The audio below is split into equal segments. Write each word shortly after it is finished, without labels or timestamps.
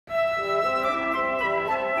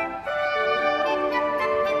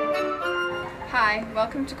Hi,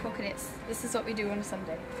 welcome to Corps Cadets. This is what we do on a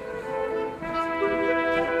Sunday.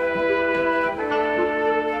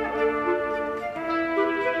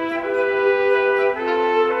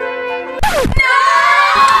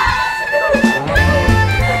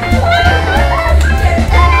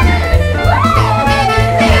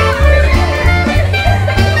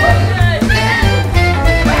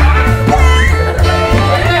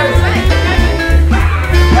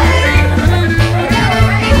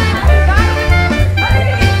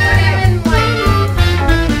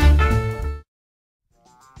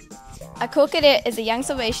 A Corps Cadet is a young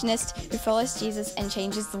salvationist who follows Jesus and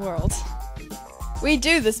changes the world. We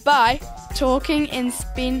do this by talking and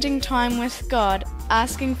spending time with God,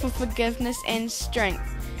 asking for forgiveness and strength,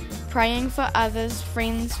 praying for others,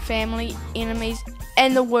 friends, family, enemies,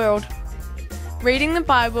 and the world. Reading the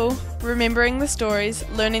Bible, remembering the stories,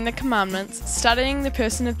 learning the commandments, studying the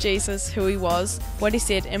person of Jesus, who he was, what he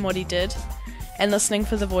said and what he did, and listening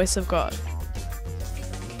for the voice of God.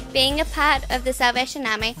 Being a part of the Salvation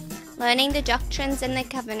Army, learning the doctrines in the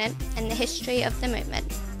covenant and the history of the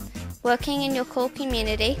movement, working in your Corps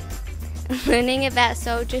community, learning about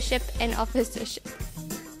soldiership and officership.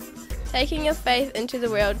 Taking your faith into the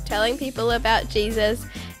world, telling people about Jesus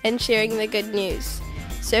and sharing the good news,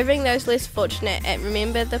 serving those less fortunate and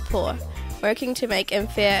remember the poor, working to make a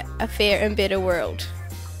fair and better world.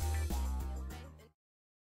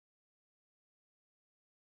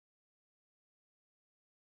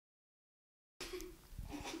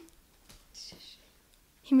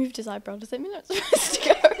 He moved his eyebrow. Does that mean it's supposed to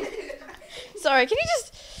go? Sorry, can you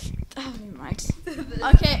just... Oh, never mind.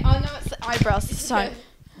 Okay, oh no, it's the eyebrows this time.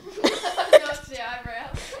 Not the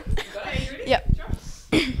eyebrows. Yep.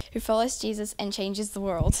 Who follows Jesus and changes the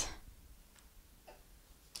world.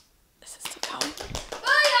 This is still going.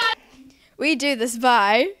 We do this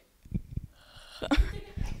by...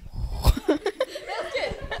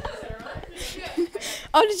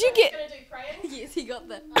 Oh, did you get... Yes, he got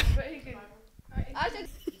that.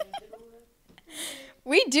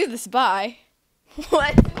 We do this by...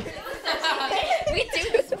 What? We do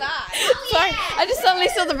this by. Sorry, I just suddenly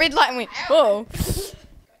saw the red light and went, whoa.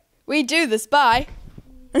 We do this by...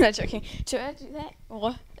 I'm not joking. Should I do that?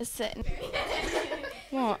 Or is it...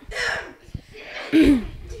 What? Do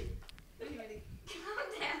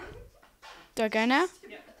I go now?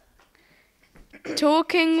 Yeah.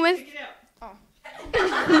 Talking with... Oh.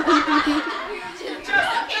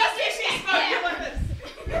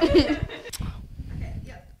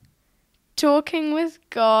 Talking with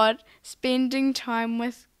God, spending time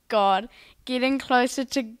with God, getting closer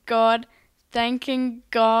to God, thanking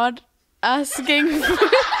God, asking for...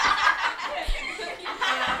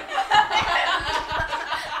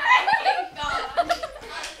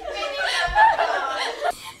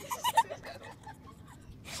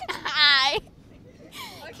 Hi.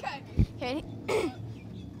 Okay. Okay.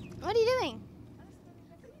 What are you doing?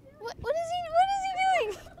 What is he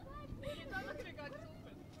doing?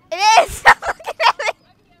 It is. Stop looking at me.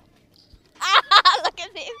 Look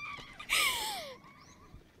at him.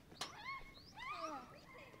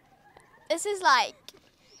 This is like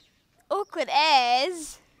awkward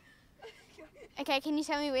as. Okay, can you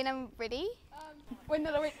tell me when I'm ready? When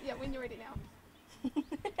you're ready now.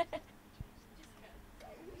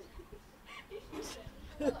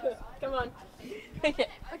 Come on. Okay,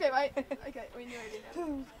 wait. Okay, when you're ready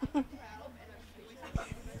now.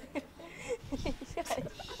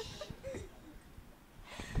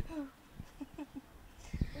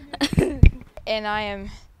 And I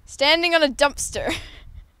am standing on a dumpster.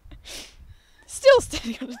 Still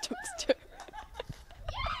standing on a dumpster.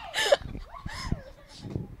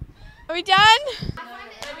 Are we done?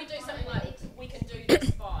 Maybe do something like, we can do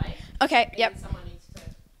this by. Okay, yep.